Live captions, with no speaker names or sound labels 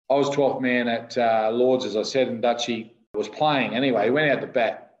I was 12th man at Lords, as I said, and Dutchy was playing. Anyway, he went out the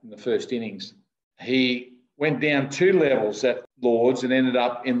bat in the first innings. He went down 2 levels at Lords and ended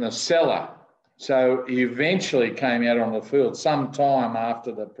up in the cellar. So he eventually came out on the field some time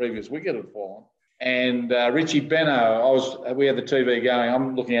after the previous wicket had fallen. And Richie Benaud, we had the TV going.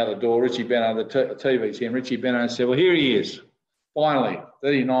 I'm looking out the door. Richie Benaud, the TV's here. And Richie Benaud said, well, here he is. Finally,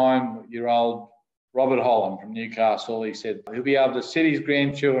 39-year-old Robert Holland from Newcastle. He said he'll be able to sit his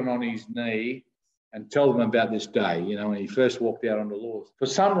grandchildren on his knee and tell them about this day, when he first walked out onto Lords. For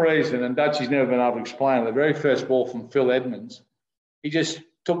some reason, and Dutchy's never been able to explain it, the very first ball from Phil Edmonds, he just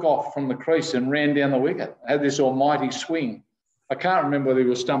took off from the crease and ran down the wicket, had this almighty swing. I can't remember whether he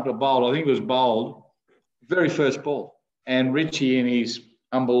was stumped or bowled. I think it was bowled, very first ball. And Richie, in his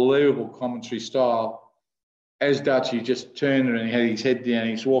unbelievable commentary style, as Dutchy just turned and he had his head down,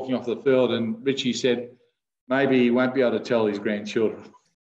 he's walking off the field, and Richie said, maybe he won't be able to tell his grandchildren.